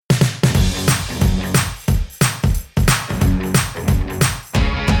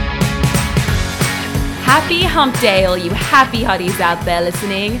Happy Hump Day, all you happy hotties out there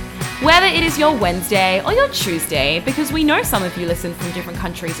listening. Whether it is your Wednesday or your Tuesday, because we know some of you listen from different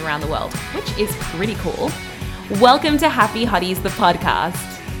countries around the world, which is pretty cool. Welcome to Happy Hotties, the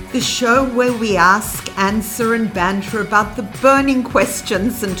podcast. The show where we ask, answer and banter about the burning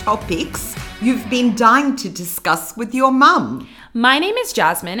questions and topics you've been dying to discuss with your mum. My name is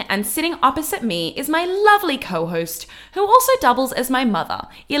Jasmine, and sitting opposite me is my lovely co-host, who also doubles as my mother,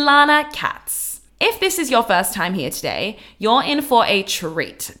 Ilana Katz. If this is your first time here today, you're in for a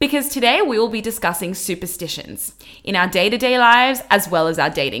treat, because today we will be discussing superstitions in our day-to-day lives as well as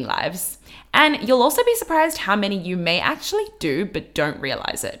our dating lives. And you'll also be surprised how many you may actually do but don't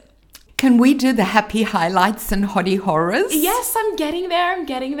realize it. Can we do the happy highlights and hottie horrors? Yes, I'm getting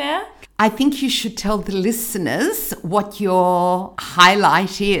there. I think you should tell the listeners what your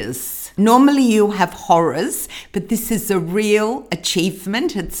highlight is. Normally you have horrors, but this is a real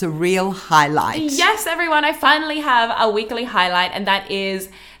achievement. It's a real highlight. Yes, everyone, I finally have a weekly highlight, and that is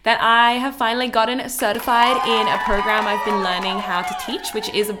that I have finally gotten certified in a program I've been learning how to teach, which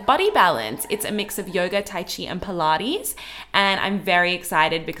is Body Balance. It's a mix of yoga, Tai Chi, and Pilates. And I'm very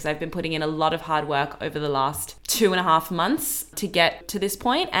excited because I've been putting in a lot of hard work over the last 2.5 months to get to this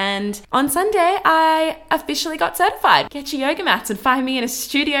point. And on Sunday, I officially got certified. Get your yoga mats and find me in a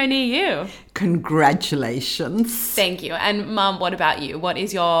studio near you. Congratulations. Thank you. And Mum, what about you? What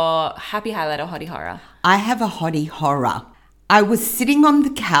is your happy highlight or hottie horror? I have a hottie horror. I was sitting on the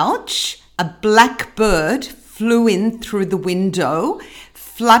couch, a black bird flew in through the window,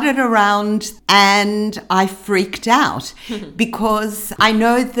 fluttered around, and I freaked out because I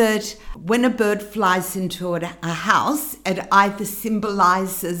know that when a bird flies into a house, it either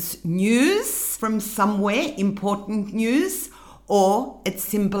symbolizes news from somewhere, important news, or it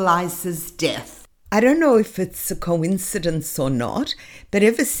symbolizes death. I don't know if it's a coincidence or not, but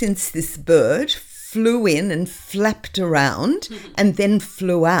ever since this bird flew in and flapped around and then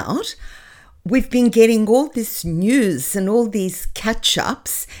flew out, we've been getting all this news and all these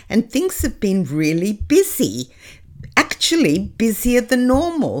catch-ups, and things have been really busy. Actually, busier than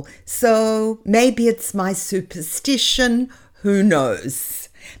normal. So maybe it's my superstition, who knows?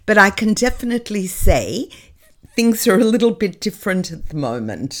 But I can definitely say things are a little bit different at the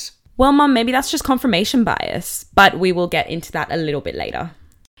moment. Well, Mum, maybe that's just confirmation bias, but we will get into that a little bit later.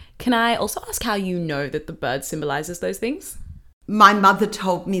 Can I also ask how you know that the bird symbolizes those things? My mother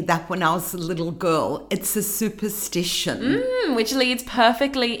told me that when I was a little girl. It's a superstition. Which leads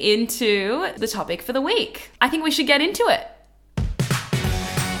perfectly into the topic for the week. I think we should get into it.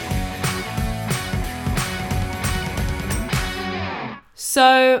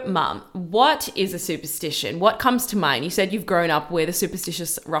 So, Mum, what is a superstition? What comes to mind? You said you've grown up with a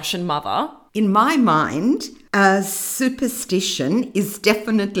superstitious Russian mother. In my mind, a superstition is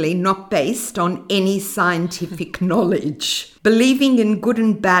definitely not based on any scientific knowledge. Believing in good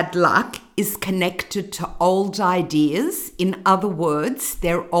and bad luck is connected to old ideas. In other words,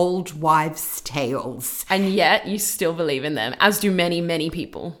 they're old wives' tales. And yet you still believe in them, as do many, many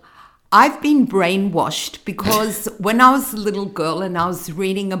people. I've been brainwashed because when I was a little girl and I was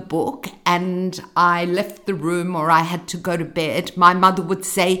reading a book and I left the room or I had to go to bed, my mother would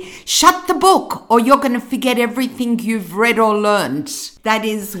say, "Shut the book or you're going to forget everything you've read or learned." That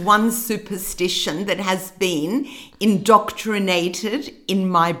is one superstition that has been indoctrinated in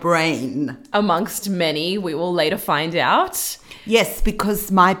my brain. Amongst many, we will later find out. Yes, because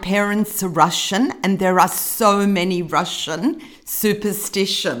my parents are Russian and there are so many Russian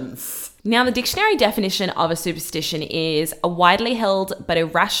superstitions. Now, the dictionary definition of a superstition is a widely held but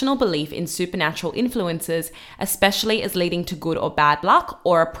irrational belief in supernatural influences, especially as leading to good or bad luck,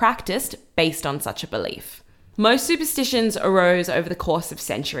 or a practice based on such a belief. Most superstitions arose over the course of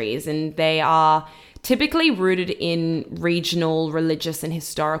centuries, and they are typically rooted in regional, religious, and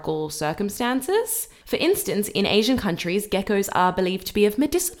historical circumstances. For instance, in Asian countries, geckos are believed to be of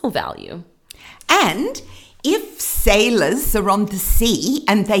medicinal value. And if sailors are on the sea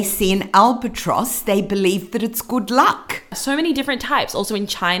and they see an albatross, they believe that it's good luck. So many different types. Also in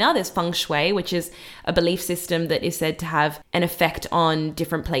China, there's feng shui, which is a belief system that is said to have an effect on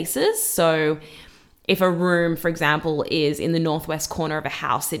different places. So if a room, for example, is in the northwest corner of a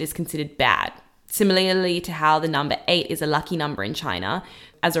house, it is considered bad. Similarly to how the number 8 is a lucky number in China.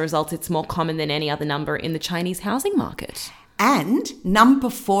 As a result, it's more common than any other number in the Chinese housing market. And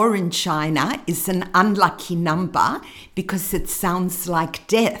number 4 in China is an unlucky number because it sounds like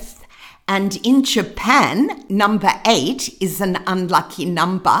death. And in Japan, number 8 is an unlucky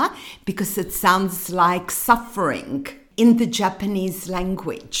number because it sounds like suffering in the Japanese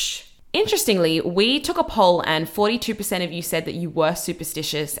language. Interestingly, we took a poll and 42% of you said that you were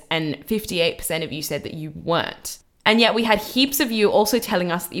superstitious and 58% of you said that you weren't. And yet we had heaps of you also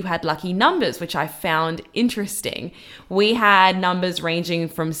telling us that you had lucky numbers, which I found interesting. We had numbers ranging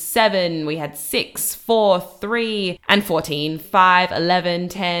from 7, we had 6, 4, 3, and 14, 5, 11,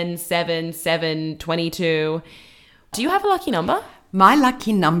 10, 7, 7, 22. Do you have a lucky number? My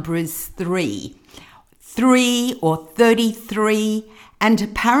lucky number is 3. 3 or 33. And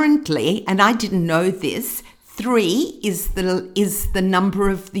apparently, and I didn't know this, 3 is the number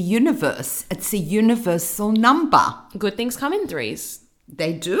of the universe. It's a universal number. Good things come in threes.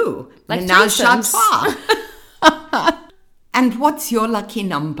 They do. Like Ménage threesomes. à trois. And what's your lucky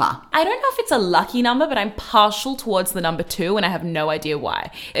number? I don't know if it's a lucky number, but I'm partial towards the number 2, and I have no idea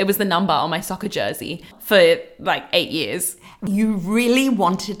why. It was the number on my soccer jersey for like 8 years. You really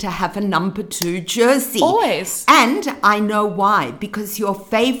wanted to have a number 2 jersey. Always. And I know why. Because your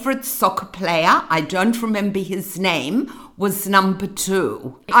favorite soccer player, I don't remember his name, was number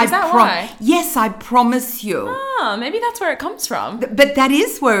 2. Is that why? Yes, I promise you. Oh, maybe that's where it comes from. But that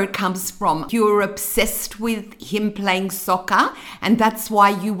is where it comes from. You were obsessed with him playing soccer, and that's why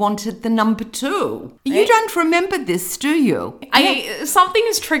you wanted the number 2. You don't remember this, do you? Something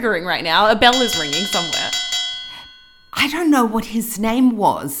is triggering right now. A bell is ringing somewhere. I don't know what his name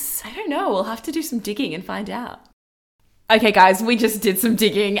was. I don't know. We'll have to do some digging and find out. Okay, guys, we just did some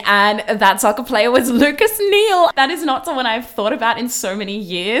digging, and that soccer player was Lucas Neal. That is not someone I've thought about in so many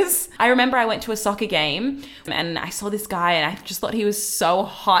years. I remember I went to a soccer game, and I saw this guy, and I just thought he was so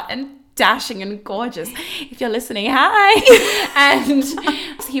hot and dashing and gorgeous. If you're listening, hi. And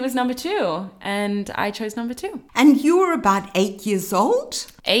he was number 2, and I chose number 2. And you were about 8 years old?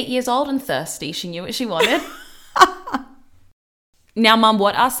 8 years old and thirsty. She knew what she wanted. Now, Mum,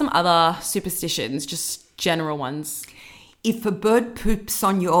 what are some other superstitions, just general ones? If a bird poops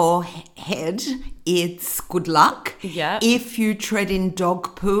on your head, it's good luck. Yeah. If you tread in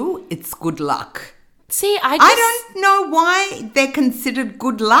dog poo, it's good luck. See, I don't know why they're considered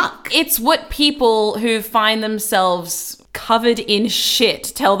good luck. It's what people who find themselves covered in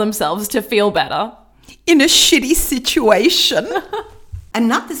shit tell themselves to feel better. In a shitty situation.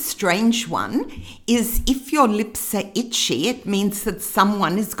 Another strange one is if your lips are itchy, it means that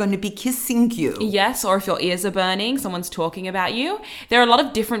someone is going to be kissing you. Yes, or if your ears are burning, someone's talking about you. There are a lot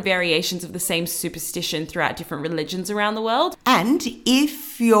of different variations of the same superstition throughout different religions around the world. And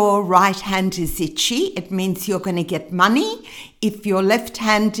if your right hand is itchy, it means you're going to get money. If your left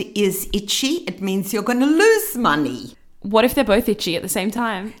hand is itchy, it means you're going to lose money. What if they're both itchy at the same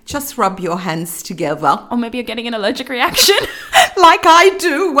time? Just rub your hands together. Or maybe you're getting an allergic reaction. Like I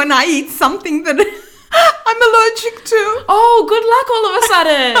do when I eat something that I'm allergic to. Oh, good luck all of a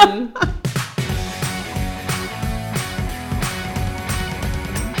sudden.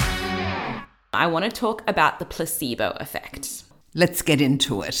 I want to talk about the placebo effect. Let's get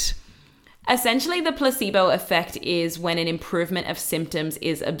into it. Essentially, the placebo effect is when an improvement of symptoms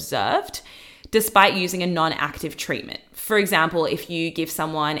is observed despite using a non-active treatment. For example, if you give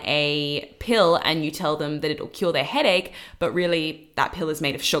someone a pill and you tell them that it'll cure their headache, but really that pill is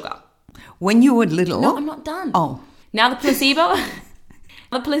made of sugar. When you were little... No, I'm not done. Oh. Now the placebo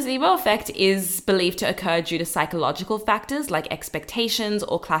effect is believed to occur due to psychological factors like expectations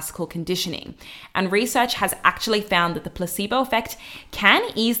or classical conditioning. And research has actually found that the placebo effect can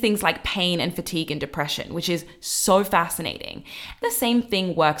ease things like pain and fatigue and depression, which is so fascinating. The same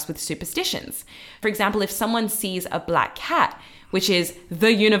thing works with superstitions. For example, if someone sees a black cat, which is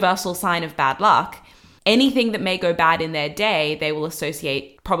the universal sign of bad luck, anything that may go bad in their day, they will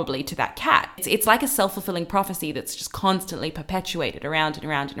associate probably to that cat. It's like a self-fulfilling prophecy that's just constantly perpetuated around and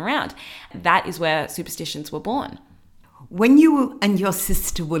around and around. That is where superstitions were born. When you and your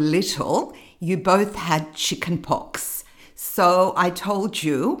sister were little, you both had chicken pox. So I told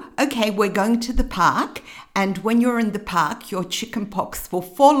you, okay, we're going to the park, and when you're in the park, your chicken pox will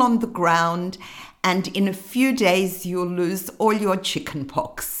fall on the ground, and in a few days, you'll lose all your chicken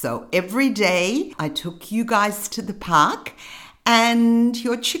pox. So every day, I took you guys to the park, and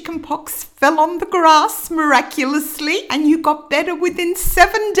your chicken pox fell on the grass miraculously, and you got better within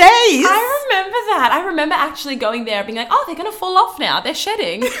 7 days. I remember that. I remember actually going there being like, oh, they're going to fall off now. They're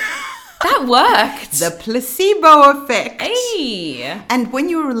shedding. That worked. The placebo effect. Hey. And when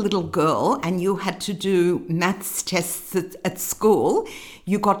you were a little girl and you had to do maths tests at school,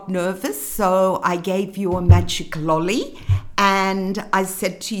 you got nervous, so I gave you a magic lolly, and I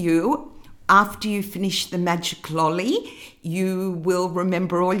said to you, after you finish the magic lolly, you will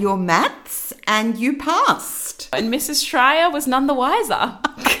remember all your maths, and you passed. And Mrs. Schreier was none the wiser.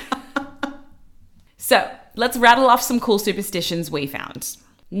 So, let's rattle off some cool superstitions we found.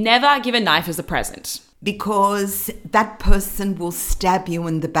 Never give a knife as a present. Because that person will stab you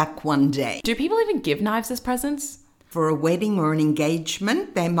in the back one day. Do people even give knives as presents? For a wedding or an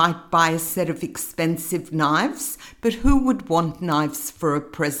engagement, they might buy a set of expensive knives, but who would want knives for a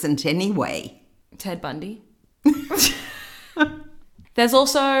present anyway? Ted Bundy. There's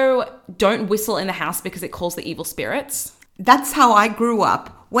also don't whistle in the house because it calls the evil spirits. That's how I grew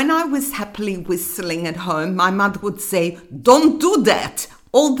up. When I was happily whistling at home, my mother would say, "Don't do that.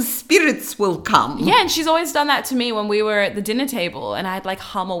 All the spirits will come." Yeah, and she's always done that to me when we were at the dinner table and I'd like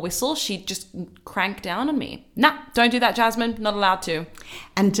hum or whistle. She'd just crank down on me. Nah, don't do that, Jasmine. Not allowed to.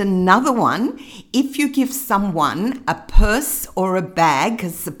 And another one, if you give someone a purse or a bag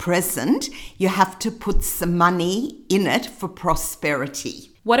as a present, you have to put some money in it for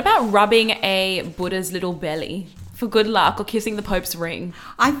prosperity. What about rubbing a Buddha's little belly for good luck or kissing the Pope's ring?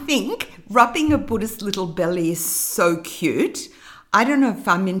 I think rubbing a Buddha's little belly is so cute. I don't know if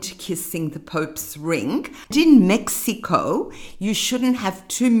I'm into kissing the Pope's ring. In Mexico, you shouldn't have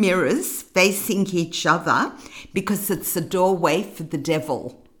two mirrors facing each other because it's a doorway for the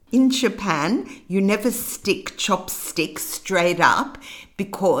devil. In Japan, you never stick chopsticks straight up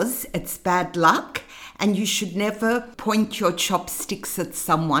because it's bad luck, and you should never point your chopsticks at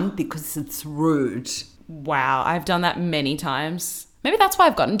someone because it's rude. Wow, I've done that many times. Maybe that's why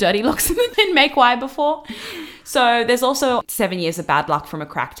I've gotten dirty looks in Make Why before. So there's also 7 years of bad luck from a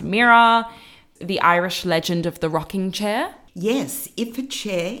cracked mirror, the Irish legend of the rocking chair. Yes, if a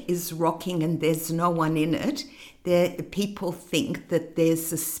chair is rocking and there's no one in it, people think that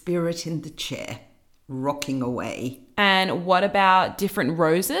there's a spirit in the chair rocking away. And what about different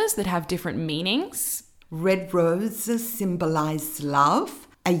roses that have different meanings? Red roses symbolize love.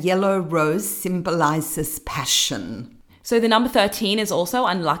 A yellow rose symbolizes passion. So the number 13 is also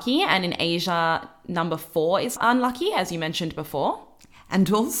unlucky, and in Asia, number 4 is unlucky, as you mentioned before.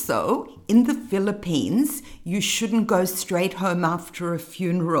 And also, in the Philippines, you shouldn't go straight home after a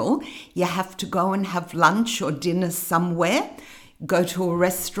funeral. You have to go and have lunch or dinner somewhere, go to a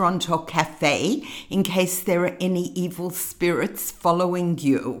restaurant or cafe in case there are any evil spirits following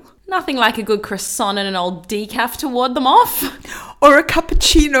you. Nothing like a good croissant and an old decaf to ward them off. Or a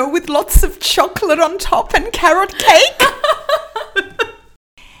cappuccino with lots of chocolate on top and carrot cake.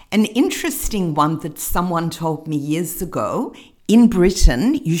 An interesting one that someone told me years ago, in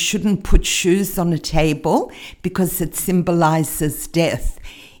Britain, you shouldn't put shoes on a table because it symbolizes death.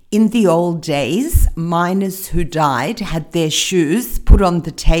 In the old days, miners who died had their shoes put on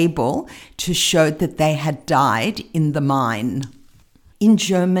the table to show that they had died in the mine. In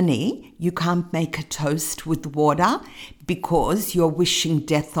Germany, you can't make a toast with water because you're wishing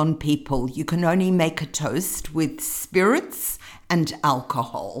death on people. You can only make a toast with spirits and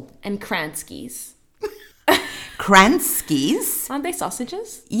alcohol. And Kranskis. Kranskis? Aren't they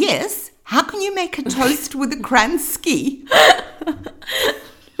sausages? Yes. How can you make a toast with a Kransky?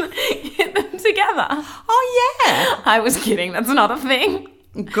 Hit them together. Oh, yeah. I was kidding. That's not a thing.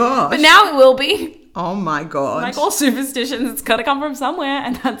 Gosh. But now it will be. Oh, my God. Like all superstitions, it's got to come from somewhere,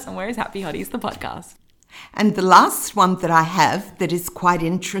 and that somewhere is Happy Hotties, the podcast. And the last one that I have that is quite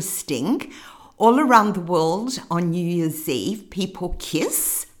interesting, all around the world on New Year's Eve, people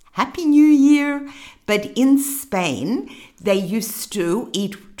kiss. Happy New Year. But in Spain, they used to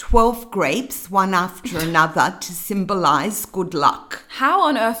eat 12 grapes, one after another, to symbolize good luck. How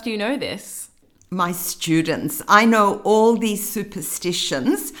on earth do you know this? My students. I know all these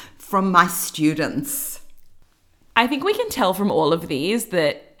superstitions from my students. I think we can tell from all of these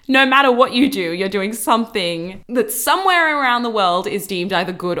that no matter what you do, you're doing something that somewhere around the world is deemed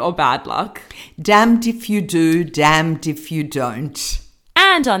either good or bad luck. Damned if you do, damned if you don't.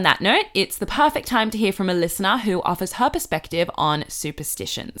 And on that note, it's the perfect time to hear from a listener who offers her perspective on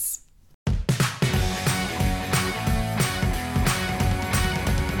superstitions.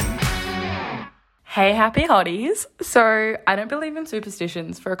 Hey, Happy Hotties. So I don't believe in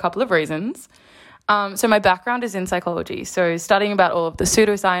superstitions for a couple of reasons. So my background is in psychology. So studying about all of the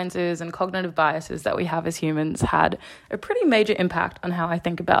pseudosciences and cognitive biases that we have as humans had a pretty major impact on how I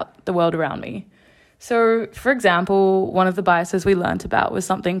think about the world around me. So, for example, one of the biases we learnt about was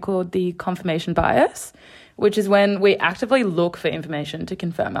something called the confirmation bias, which is when we actively look for information to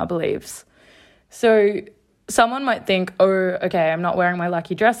confirm our beliefs. So someone might think, oh, okay, I'm not wearing my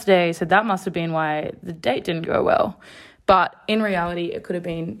lucky dress today, so that must have been why the date didn't go well. But in reality, it could have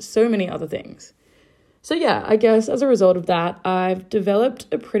been so many other things. So yeah, I guess as a result of that, I've developed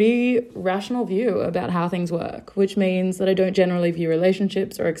a pretty rational view about how things work, which means that I don't generally view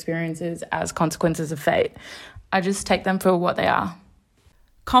relationships or experiences as consequences of fate. I just take them for what they are.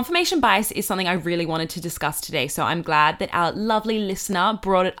 Confirmation bias is something I really wanted to discuss today, so I'm glad that our lovely listener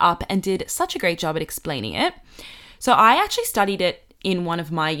brought it up and did such a great job at explaining it. So I actually studied it in one of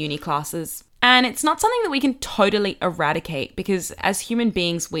my uni classes, and it's not something that we can totally eradicate because as human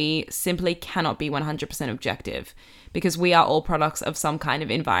beings, we simply cannot be 100% objective because we are all products of some kind of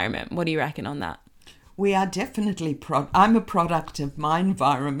environment. What do you reckon on that? We are definitely I'm a product of my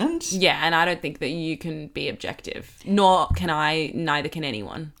environment. Yeah, and I don't think that you can be objective. Nor can I, neither can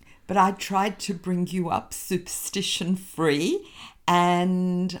anyone. But I tried to bring you up superstition-free,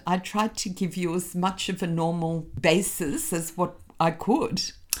 and I tried to give you as much of a normal basis as what I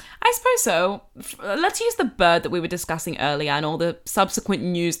could. I suppose so. Let's use the bird that we were discussing earlier and all the subsequent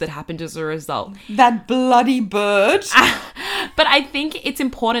news that happened as a result. That bloody bird. But I think it's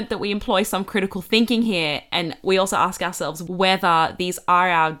important that we employ some critical thinking here, and we also ask ourselves whether these are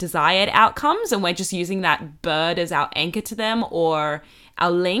our desired outcomes and we're just using that bird as our anchor to them or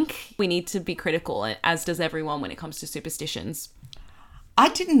our link. We need to be critical, as does everyone when it comes to superstitions. I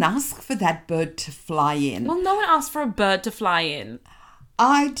didn't ask for that bird to fly in. Well, no one asked for a bird to fly in.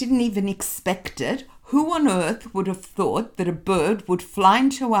 I didn't even expect it. Who on earth would have thought that a bird would fly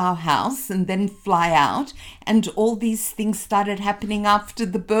into our house and then fly out, and all these things started happening after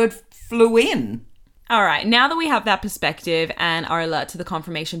the bird flew in? All right, now that we have that perspective and are alert to the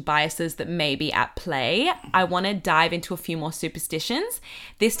confirmation biases that may be at play, I want to dive into a few more superstitions,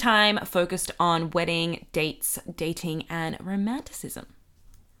 this time focused on wedding, dates, dating, and romanticism.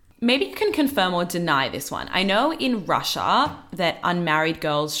 Maybe you can confirm or deny this one. I know in Russia that unmarried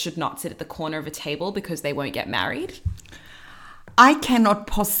girls should not sit at the corner of a table because they won't get married. I cannot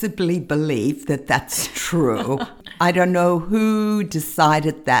possibly believe that that's true. I don't know who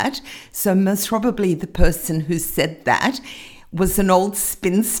decided that. So most probably the person who said that was an old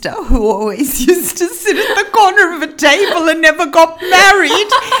spinster who always used to sit at the corner of a table and never got married.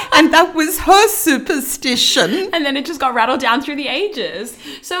 And that was her superstition. And then it just got rattled down through the ages.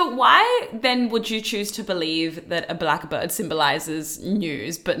 So why then would you choose to believe that a blackbird symbolizes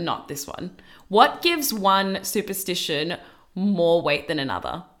news, but not this one? What gives one superstition more weight than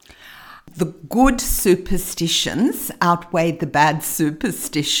another? The good superstitions outweigh the bad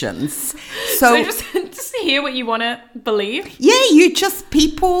superstitions. So just hear what you want to believe? Yeah,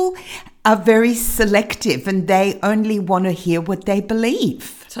 people are very selective and they only want to hear what they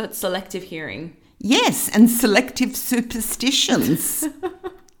believe. So it's selective hearing. Yes, and selective superstitions.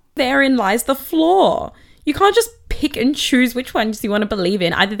 Therein lies the flaw. You can't just pick and choose which ones you want to believe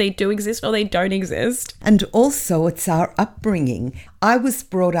in. Either they do exist or they don't exist. And also it's our upbringing. I was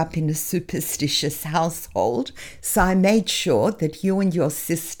brought up in a superstitious household, so I made sure that you and your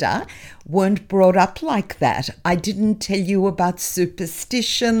sister weren't brought up like that. I didn't tell you about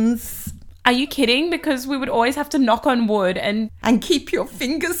superstitions. Are you kidding? Because we would always have to knock on wood and keep your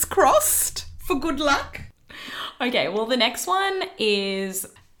fingers crossed for good luck. Okay, well, the next one is...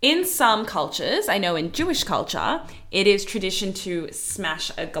 In some cultures, I know in Jewish culture, it is tradition to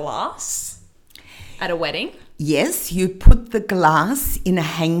smash a glass at a wedding. Yes, you put the glass in a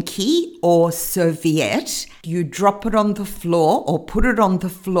hanky or serviette. You drop it on the floor or put it on the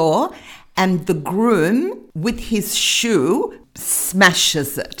floor, and the groom, with his shoe,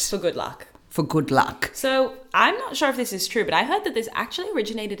 smashes it. For good luck. For good luck. So I'm not sure if this is true, but I heard that this actually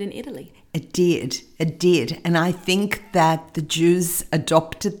originated in Italy. It did. And I think that the Jews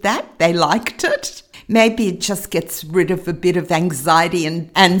adopted that. They liked it. Maybe it just gets rid of a bit of anxiety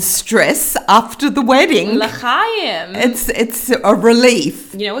and stress after the wedding. L'chaim. It's a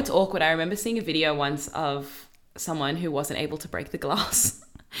relief. You know, it's awkward. I remember seeing a video once of someone who wasn't able to break the glass.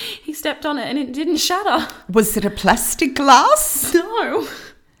 He stepped on it and it didn't shatter. Was it a plastic glass? No.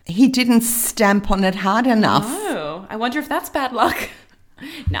 He didn't stamp on it hard enough. No. I wonder if that's bad luck.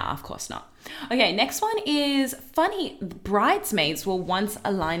 Nah, of course not. Okay, next one is funny. Bridesmaids were once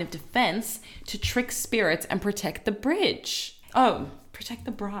a line of defense to trick spirits and protect the bridge. Oh, protect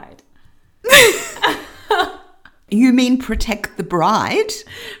the bride. You mean protect the bride?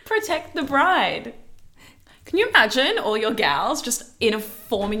 Protect the bride. Can you imagine all your gals just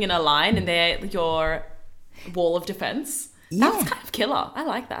forming in a line and they're your wall of defense? Yeah. That's kind of killer. I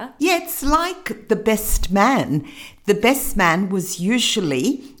like that. Yeah, it's like the best man. The best man was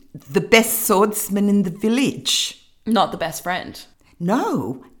usually the best swordsman in the village. Not the best friend.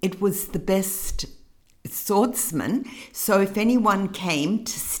 No, it was the best swordsman. So if anyone came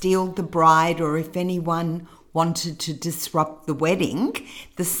to steal the bride or if anyone wanted to disrupt the wedding,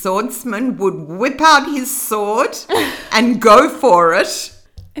 the swordsman would whip out his sword and go for it.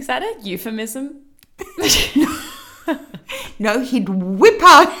 Is that a euphemism? No, he'd whip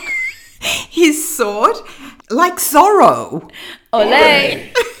out his sword Like Zorro.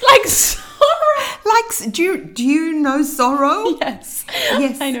 Olay. Like Zorro. Like, do you know Zorro? Yes.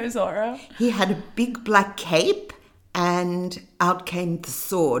 Yes. I know Zorro. He had a big black cape and out came the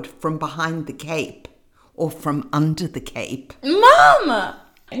sword from behind the cape or from under the cape. Mum!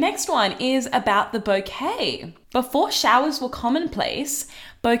 Next one is about the bouquet. Before showers were commonplace,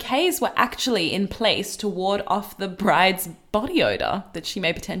 bouquets were actually in place to ward off the bride's body odor that she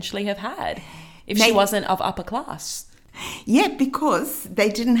may potentially have had if she wasn't of upper class. Yeah, because they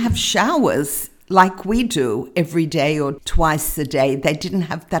didn't have showers like we do every day or twice a day. They didn't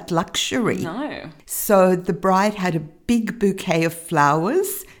have that luxury. No. So the bride had a big bouquet of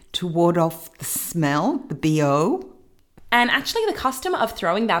flowers to ward off the smell, the BO. And actually the custom of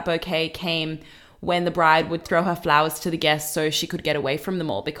throwing that bouquet came when the bride would throw her flowers to the guests so she could get away from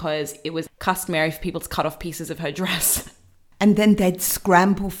them all, because it was customary for people to cut off pieces of her dress. And then they'd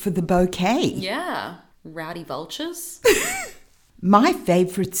scramble for the bouquet. Yeah. Rowdy vultures. My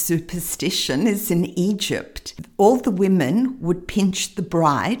favourite superstition is in Egypt. All the women would pinch the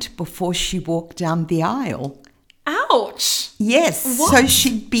bride before she walked down the aisle. Ouch! Yes, What? so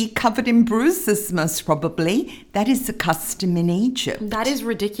she'd be covered in bruises most probably. That is a custom in Egypt. That is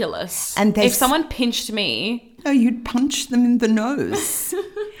ridiculous. And if someone pinched me... No, you'd punch them in the nose.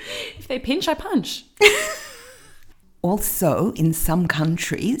 If they pinch, I punch. Also, in some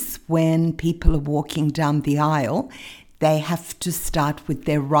countries, when people are walking down the aisle, they have to start with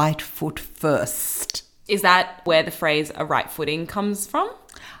their right foot first. Is that where the phrase a right footing comes from?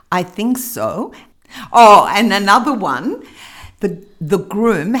 I think so. Oh, and another one, the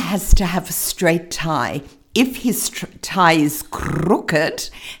groom has to have a straight tie. If his tie is crooked,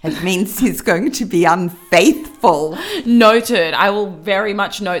 it means he's going to be unfaithful. Noted. I will very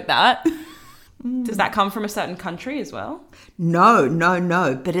much note that. Does that come from a certain country as well? No,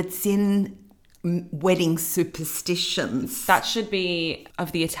 but it's in wedding superstitions. That should be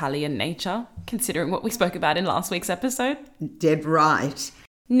of the Italian nature, considering what we spoke about in last week's episode. Dead right.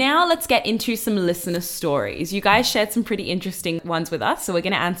 Now let's get into some listener stories. You guys shared some pretty interesting ones with us, so we're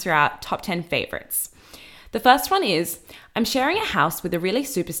going to answer our top 10 favorites. The first one is, I'm sharing a house with a really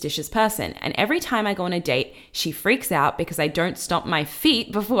superstitious person, and every time I go on a date, she freaks out because I don't stomp my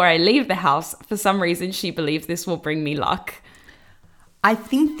feet before I leave the house. For some reason, she believes this will bring me luck. I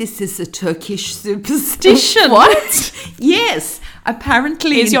think this is a Turkish superstition. What? Yes,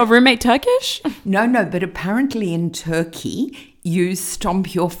 apparently... Is your roommate Turkish? No, but apparently in Turkey, you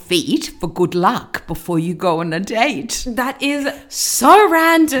stomp your feet for good luck before you go on a date. That is so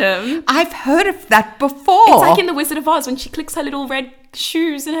random. I've heard of that before. It's like in The Wizard of Oz when she clicks her little red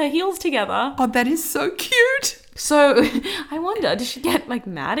shoes and her heels together. Oh, that is so cute. So I wonder, does she get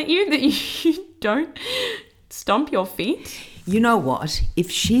mad at you that you don't stomp your feet? You know what? If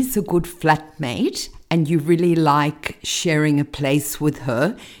she's a good flatmate and you really like sharing a place with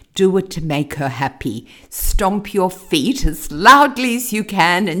her, do it to make her happy. Stomp your feet as loudly as you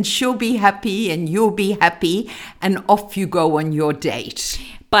can and she'll be happy and you'll be happy and off you go on your date.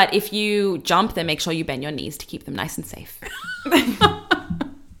 But if you jump, then make sure you bend your knees to keep them nice and safe.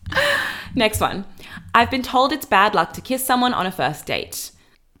 Next one. I've been told it's bad luck to kiss someone on a first date.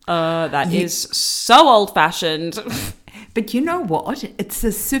 That is so old-fashioned. But you know what? It's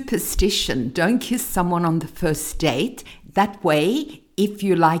a superstition. Don't kiss someone on the first date. That way, if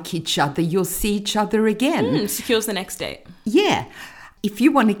you like each other, you'll see each other again. Secures the next date. Yeah. If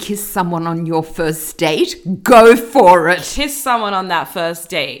you want to kiss someone on your first date, go for it. Kiss someone on that first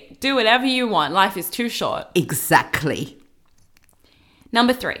date. Do whatever you want. Life is too short. Exactly.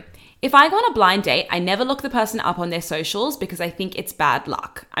 Number 3. If I go on a blind date, I never look the person up on their socials because I think it's bad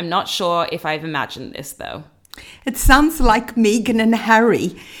luck. I'm not sure if I've imagined this, though. It sounds like Meghan and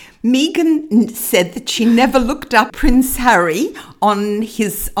Harry. Meghan said that she never looked up Prince Harry on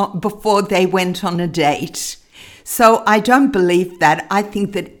his before they went on a date. So I don't believe that. I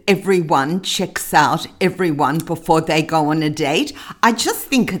think that everyone checks out everyone before they go on a date. I just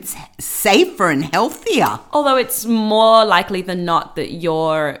think it's safer and healthier. Although it's more likely than not that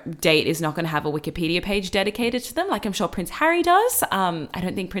your date is not going to have a Wikipedia page dedicated to them, like I'm sure Prince Harry does. I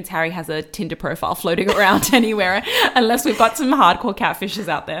don't think Prince Harry has a Tinder profile floating around anywhere unless we've got some hardcore catfishes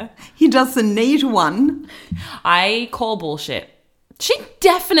out there. He doesn't need one. I call bullshit. She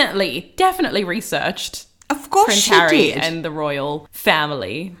definitely researched Of course Prince she Harry did. and the royal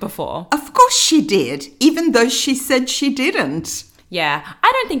family before. Of course she did, even though she said she didn't. Yeah,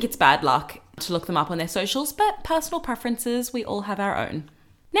 I don't think it's bad luck to look them up on their socials, but personal preferences, we all have our own.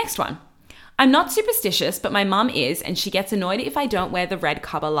 Next one. I'm not superstitious, but my mum is, and she gets annoyed if I don't wear the red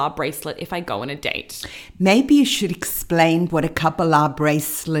Kabbalah bracelet if I go on a date. Maybe you should explain what a Kabbalah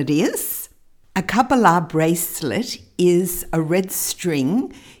bracelet is. A Kabbalah bracelet is a red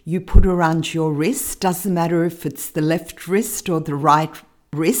string you put around your wrist. Doesn't matter if it's the left wrist or the right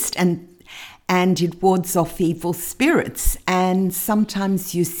wrist, and it wards off evil spirits. And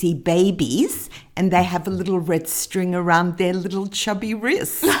sometimes you see babies and they have a little red string around their little chubby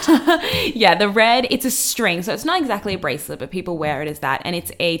wrist. Yeah, the red, it's a string. So it's not exactly a bracelet, but people wear it as that. And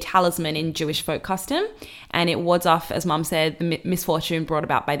it's a talisman in Jewish folk custom. And it wards off, as Mum said, the misfortune brought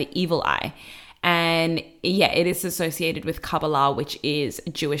about by the evil eye. And yeah, it is associated with Kabbalah, which is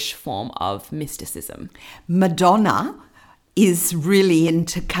a Jewish form of mysticism. Madonna is really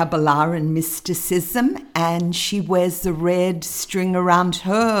into Kabbalah and mysticism, and she wears the red string around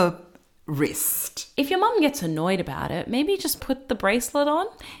her wrist. If your mum gets annoyed about it, maybe just put the bracelet on.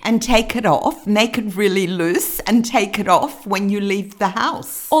 And take it off, make it really loose, and take it off when you leave the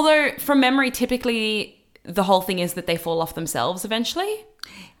house. Although, from memory, typically the whole thing is that they fall off themselves eventually.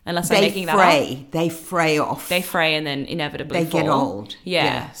 Unless I'm making that up. They fray off. They fray and then inevitably they fall. get old.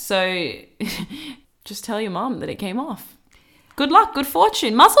 Yeah. So just tell your mum that it came off. Good luck, good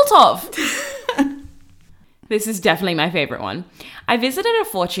fortune, Mazel tov. This is definitely my favorite one. I visited a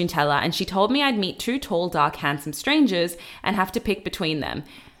fortune teller and she told me I'd meet two tall, dark, handsome strangers and have to pick between them.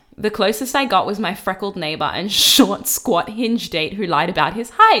 The closest I got was my freckled neighbor and short, squat hinge date who lied about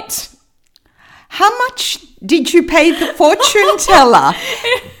his height. How much did you pay the fortune teller?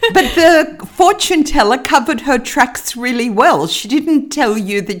 But the fortune teller covered her tracks really well. She didn't tell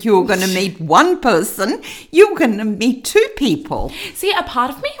you that you were going to meet one person. You were going to meet two people. See, a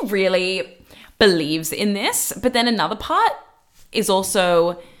part of me really believes in this, but then another part is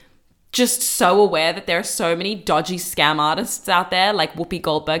also just so aware that there are so many dodgy scam artists out there, like Whoopi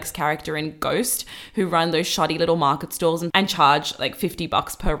Goldberg's character in Ghost, who run those shoddy little market stores and charge like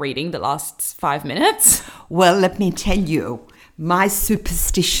 $50 per reading that lasts 5 minutes. Well, let me tell you, my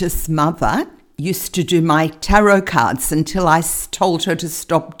superstitious mother used to do my tarot cards until I told her to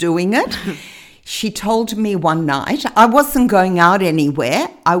stop doing it. She told me one night, I wasn't going out anywhere.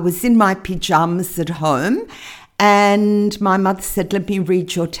 I was in my pajamas at home. And my mother said, let me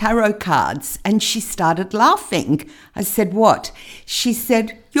read your tarot cards. And she started laughing. I said, what? She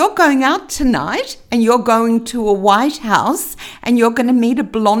said, you're going out tonight and you're going to a White House and you're going to meet a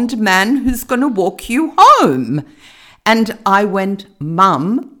blonde man who's going to walk you home. And I went,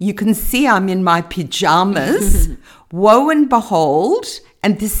 Mum, you can see I'm in my pajamas. Woe and behold,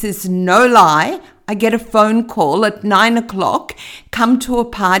 and this is no lie, I get a phone call at 9 o'clock, come to a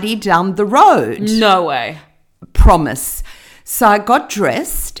party down the road. No way. Promise. So I got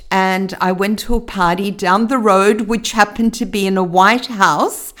dressed and I went to a party down the road, which happened to be in a White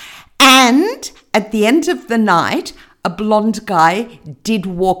House. And at the end of the night, a blonde guy did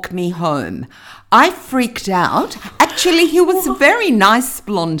walk me home. I freaked out. Actually, he was a very nice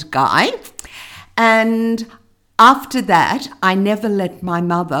blonde guy. And after that, I never let my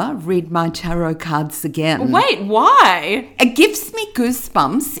mother read my tarot cards again. Wait, why? It gives me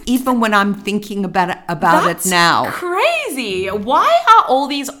goosebumps even when I'm thinking about it now. That's crazy. Why are all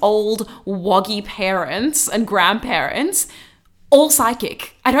these old woggy parents and grandparents all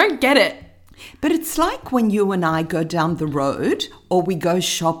psychic? I don't get it. But it's like when you and I go down the road or we go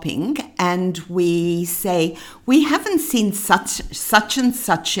shopping and we say, we haven't seen such and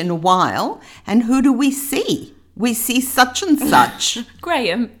such in a while. And who do we see? We see such and such.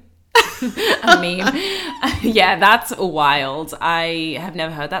 Graham. I mean, yeah, that's wild. I have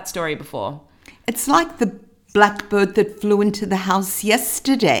never heard that story before. It's like the blackbird that flew into the house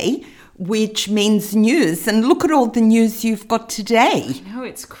yesterday, which means news. And look at all the news you've got today. No,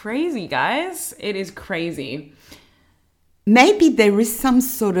 it's crazy, guys. It is crazy. Maybe there is some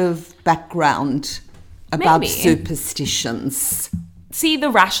sort of background about superstitions. See, the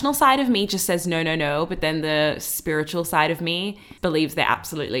rational side of me just says no, but then the spiritual side of me believes there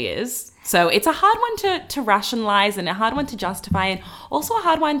absolutely is. So it's a hard one to rationalize and a hard one to justify and also a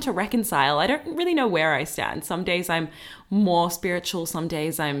hard one to reconcile. I don't really know where I stand. Some days I'm more spiritual. Some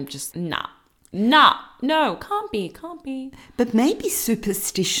days I'm just, no, can't be. But maybe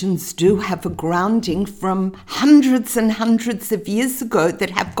superstitions do have a grounding from hundreds and hundreds of years ago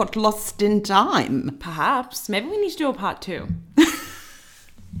that have got lost in time. Perhaps. Maybe we need to do a part 2.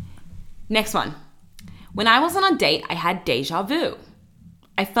 Next one. When I was on a date, I had deja vu.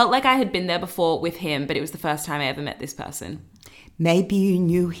 I felt like I had been there before with him, but it was the first time I ever met this person. Maybe you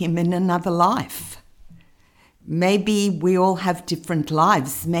knew him in another life. Maybe we all have different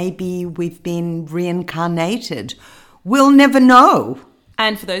lives. Maybe we've been reincarnated. We'll never know.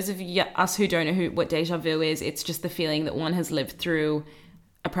 And for those of us who don't know what deja vu is, it's just the feeling that one has lived through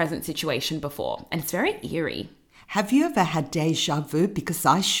a present situation before. And it's very eerie. Have you ever had deja vu? Because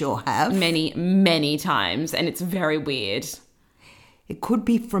I sure have. Many, many times, and it's very weird. It could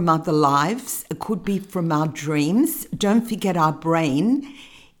be from other lives. It could be from our dreams. Don't forget our brain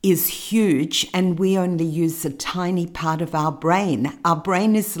is huge and we only use a tiny part of our brain. Our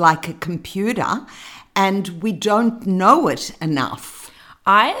brain is like a computer and we don't know it enough.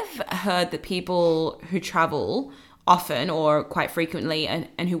 I've heard that people who travel often or quite frequently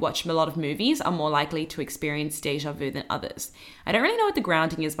and who watch a lot of movies are more likely to experience deja vu than others. I don't really know what the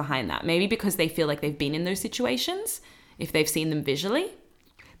grounding is behind that. Maybe because they feel like they've been in those situations, if they've seen them visually.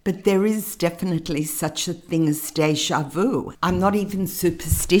 But there is definitely such a thing as deja vu. I'm not even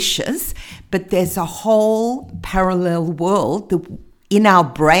superstitious, but there's a whole parallel world in our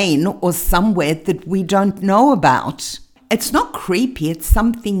brain or somewhere that we don't know about. It's not creepy, it's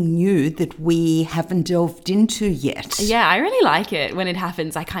something new that we haven't delved into yet. Yeah, I really like it when it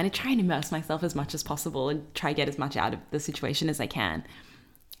happens. I kind of try and immerse myself as much as possible and try to get as much out of the situation as I can.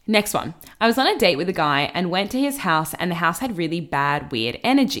 Next one. I was on a date with a guy and went to his house and the house had really bad, weird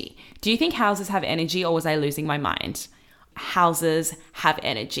energy. Do you think houses have energy or was I losing my mind? Houses have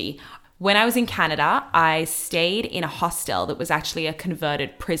energy. When I was in Canada, I stayed in a hostel that was actually a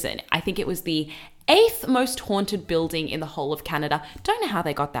converted prison. I think it was the 8th most haunted building in the whole of Canada. Don't know how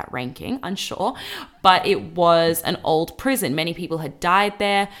they got that ranking, unsure, but it was an old prison. Many people had died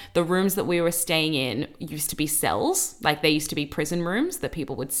there. The rooms that we were staying in used to be cells, like they used to be prison rooms that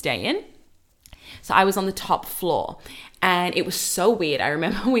people would stay in. So I was on the top floor and it was so weird. I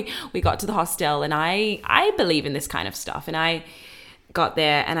remember we got to the hostel and I believe in this kind of stuff. And I got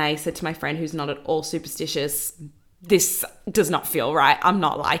there and I said to my friend who's not at all superstitious, this does not feel right. I'm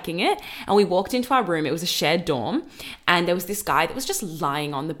not liking it. And we walked into our room. It was a shared dorm. And there was this guy that was just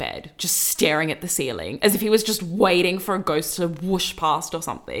lying on the bed, just staring at the ceiling as if he was just waiting for a ghost to whoosh past or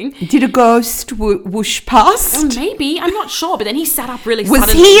something. Did a ghost whoosh past? Maybe. I'm not sure. But then he sat up really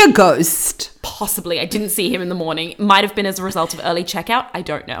suddenly. Was he a ghost? Possibly. I didn't see him in the morning. Might have been as a result of early checkout. I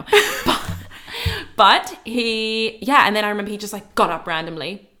don't know. But and then I remember he just like got up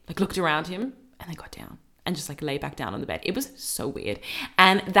randomly, like looked around him and then got down. And just like lay back down on the bed. It was so weird.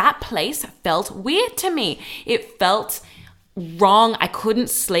 And that place felt weird to me. It felt wrong. I couldn't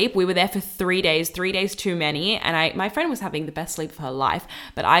sleep. We were there for 3 days too many. And my friend was having the best sleep of her life,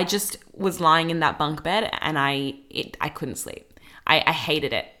 but I just was lying in that bunk bed and I couldn't sleep. I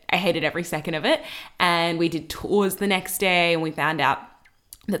hated it. I hated every second of it. And we did tours the next day and we found out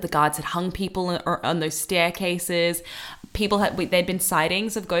that the guards had hung people on those staircases. There'd been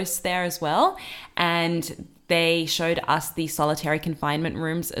sightings of ghosts there as well. And they showed us the solitary confinement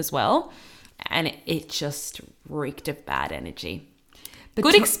rooms as well. And it just reeked of bad energy.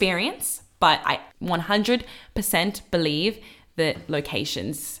 Good experience, but I 100% believe that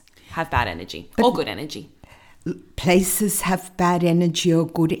locations have bad energy or good energy. Places have bad energy or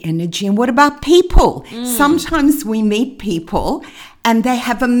good energy. And what about people? Sometimes we meet people and they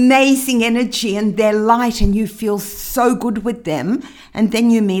have amazing energy and they're light and you feel so good with them. And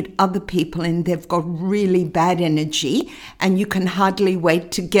then you meet other people and they've got really bad energy and you can hardly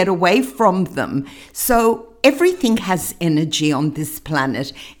wait to get away from them. So everything has energy on this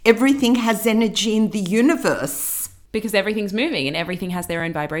planet. Everything has energy in the universe. Because everything's moving and everything has their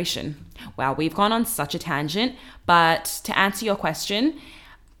own vibration. Wow, we've gone on such a tangent. But to answer your question,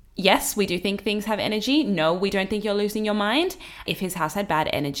 yes, we do think things have energy. No, we don't think you're losing your mind. If his house had bad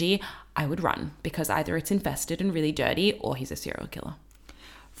energy, I would run because either it's infested and really dirty or he's a serial killer.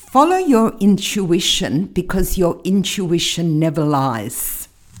 Follow your intuition because your intuition never lies.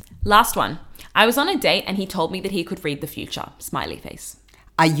 Last one. I was on a date and he told me that he could read the future. Smiley face.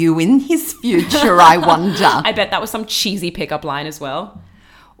 Are you in his future, I wonder? I bet that was some cheesy pickup line as well.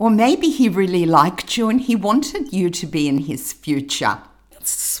 Or maybe he really liked you and he wanted you to be in his future.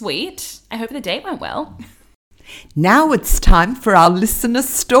 That's sweet. I hope the date went well. Now it's time for our listener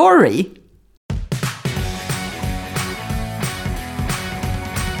story.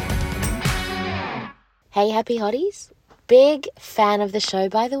 Hey, Happy Hotties. Big fan of the show,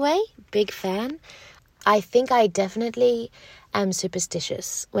 by the way. Big fan. I think I definitely am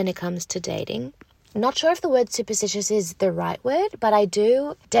superstitious when it comes to dating. Not sure if the word superstitious is the right word, but I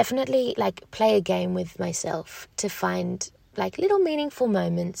do definitely play a game with myself to find little meaningful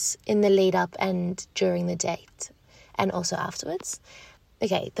moments in the lead up and during the date and also afterwards.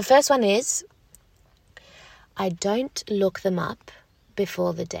 Okay, the first one is I don't look them up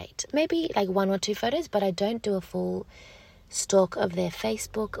before the date. Maybe 1 or 2 photos, but I don't do a full stalk of their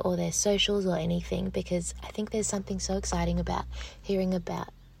Facebook or their socials or anything because I think there's something so exciting about hearing about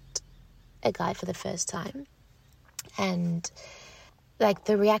a guy for the first time. And like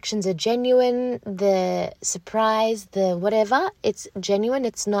the reactions are genuine, the surprise, the whatever, it's genuine.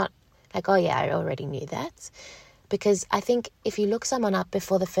 It's not like, oh yeah, I already knew that. Because I think if you look someone up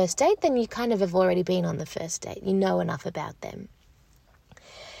before the first date, then you kind of have already been on the first date. You know enough about them.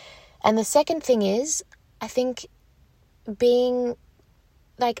 And the second thing is, I think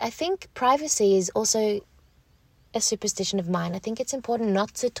I think privacy is also a superstition of mine. I think it's important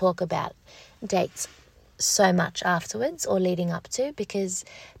not to talk about dates so much afterwards or leading up to, because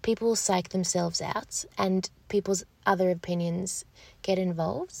people psych themselves out and people's other opinions get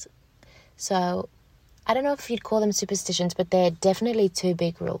involved. So I don't know if you'd call them superstitions, but they're definitely two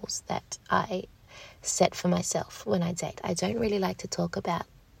big rules that I set for myself when I date. I don't really like to talk about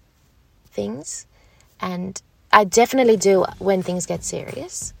things, and I definitely do when things get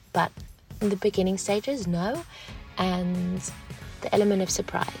serious, but in the beginning stages, no. And the element of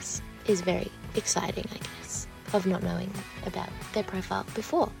surprise is very exciting, I guess, of not knowing about their profile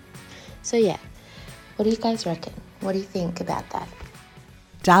before. So yeah, what do you guys reckon? What do you think about that?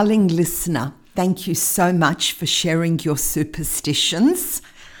 Darling listener, thank you so much for sharing your superstitions.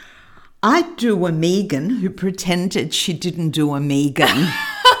 I'd do a Megan who pretended she didn't do a Megan.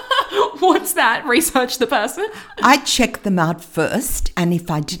 What's that? Research the person? I'd check them out first, and if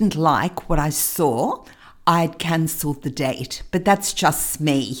I didn't like what I saw, I'd cancel the date. But that's just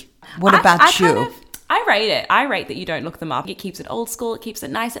me. What about you? I rate it. I rate that you don't look them up. It keeps it old school. It keeps it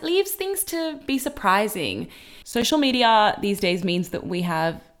nice. It leaves things to be surprising. Social media these days means that we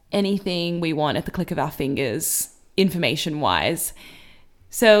have anything we want at the click of our fingers, information-wise.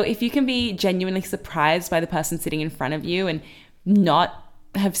 So if you can be genuinely surprised by the person sitting in front of you and not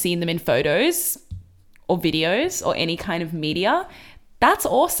have seen them in photos or videos or any kind of media, that's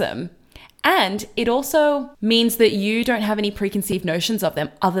awesome. And it also means that you don't have any preconceived notions of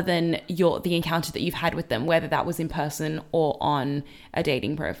them other than the encounter that you've had with them, whether that was in person or on a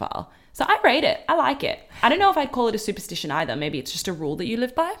dating profile. So I rate it. I like it. I don't know if I'd call it a superstition either. Maybe it's just a rule that you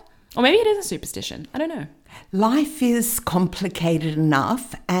live by. Or maybe it is a superstition. I don't know. Life is complicated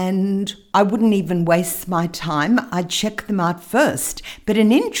enough, and I wouldn't even waste my time. I'd check them out first. But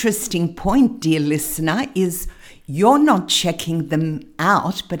an interesting point, dear listener, is you're not checking them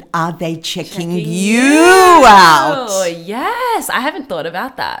out, but are they checking you out? Oh, yes. I haven't thought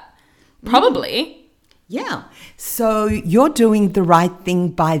about that. Probably. Yeah. So you're doing the right thing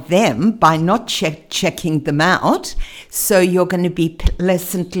by them by not checking them out. So you're going to be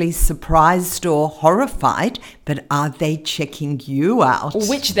pleasantly surprised or horrified, but are they checking you out?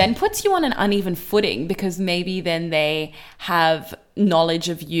 Which then puts you on an uneven footing, because maybe then they have knowledge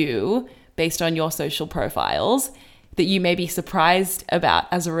of you based on your social profiles that you may be surprised about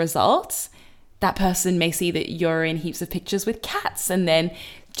as a result. That person may see that you're in heaps of pictures with cats and then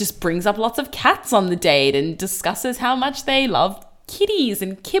just brings up lots of cats on the date and discusses how much they love kitties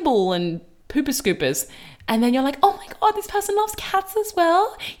and kibble and pooper scoopers. And then you're like, oh my God, this person loves cats as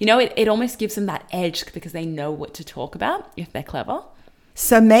well. You know, it almost gives them that edge because they know what to talk about if they're clever.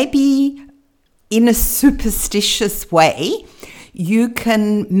 So maybe in a superstitious way, you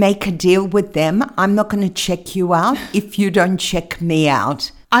can make a deal with them. I'm not going to check you out if you don't check me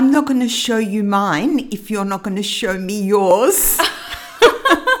out. I'm not going to show you mine if you're not going to show me yours.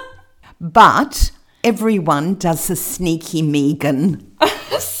 But everyone does a sneaky Megan.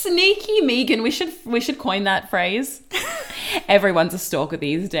 Sneaky Megan. We should coin that phrase. Everyone's a stalker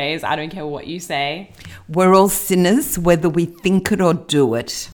these days. I don't care what you say. We're all sinners, whether we think it or do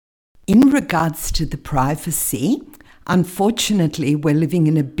it. In regards to the privacy, unfortunately, we're living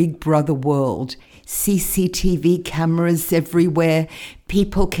in a Big Brother world. CCTV cameras everywhere.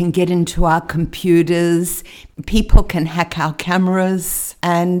 People can get into our computers. People can hack our cameras.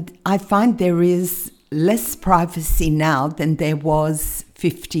 And I find there is less privacy now than there was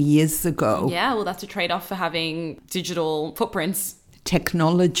 50 years ago. Yeah, well, that's a trade-off for having digital footprints.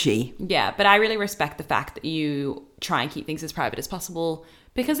 Technology. Yeah, but I really respect the fact that you try and keep things as private as possible,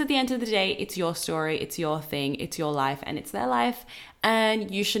 because at the end of the day, it's your story, it's your thing, it's your life, and it's their life. And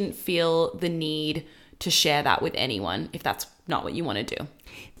you shouldn't feel the need to share that with anyone if that's not what you want to do.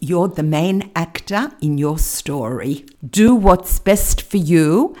 You're the main actor in your story. Do what's best for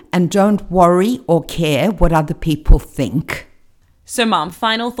you and don't worry or care what other people think. So, Mom,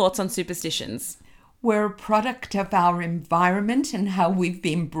 final thoughts on superstitions. We're a product of our environment and how we've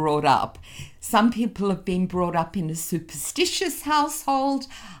been brought up. Some people have been brought up in a superstitious household.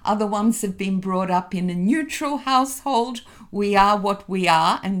 Other ones have been brought up in a neutral household. We are what we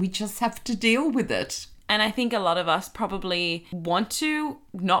are, and we just have to deal with it. And I think a lot of us probably want to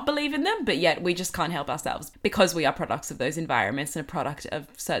not believe in them, but yet we just can't help ourselves because we are products of those environments and a product of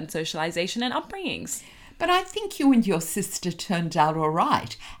certain socialization and upbringings. But I think you and your sister turned out all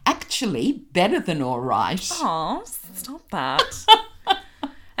right. Actually, better than all right. Oh, stop that.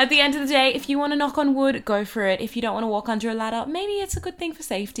 At the end of the day, if you want to knock on wood, go for it. If you don't want to walk under a ladder, maybe it's a good thing for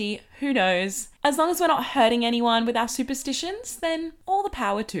safety. Who knows? As long as we're not hurting anyone with our superstitions, then all the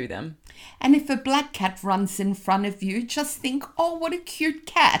power to them. And if a black cat runs in front of you, just think, oh, what a cute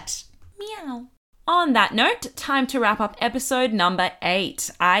cat. Meow. On that note, time to wrap up episode number 8.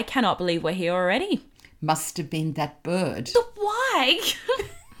 I cannot believe we're here already. Must have been that bird. Why?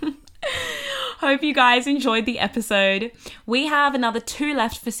 Hope you guys enjoyed the episode. We have another 2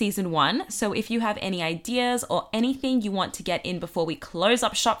 left for season 1, so if you have any ideas or anything you want to get in before we close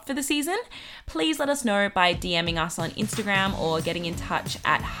up shop for the season, please let us know by DMing us on Instagram or getting in touch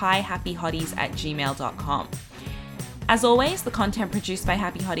at hihappyhotties@gmail.com. As always, the content produced by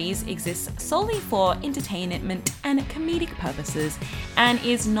Happy Hotties exists solely for entertainment and comedic purposes and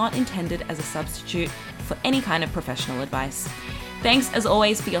is not intended as a substitute for any kind of professional advice. Thanks as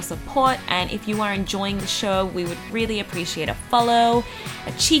always for your support, and if you are enjoying the show, we would really appreciate a follow,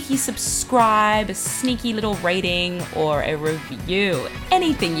 a cheeky subscribe, a sneaky little rating, or a review.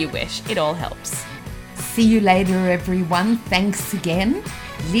 Anything you wish, it all helps. See you later, everyone. Thanks again.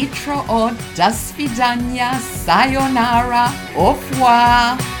 להתראות, до свидания, sayonara, au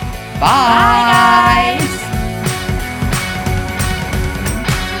revoir. Bye, guys.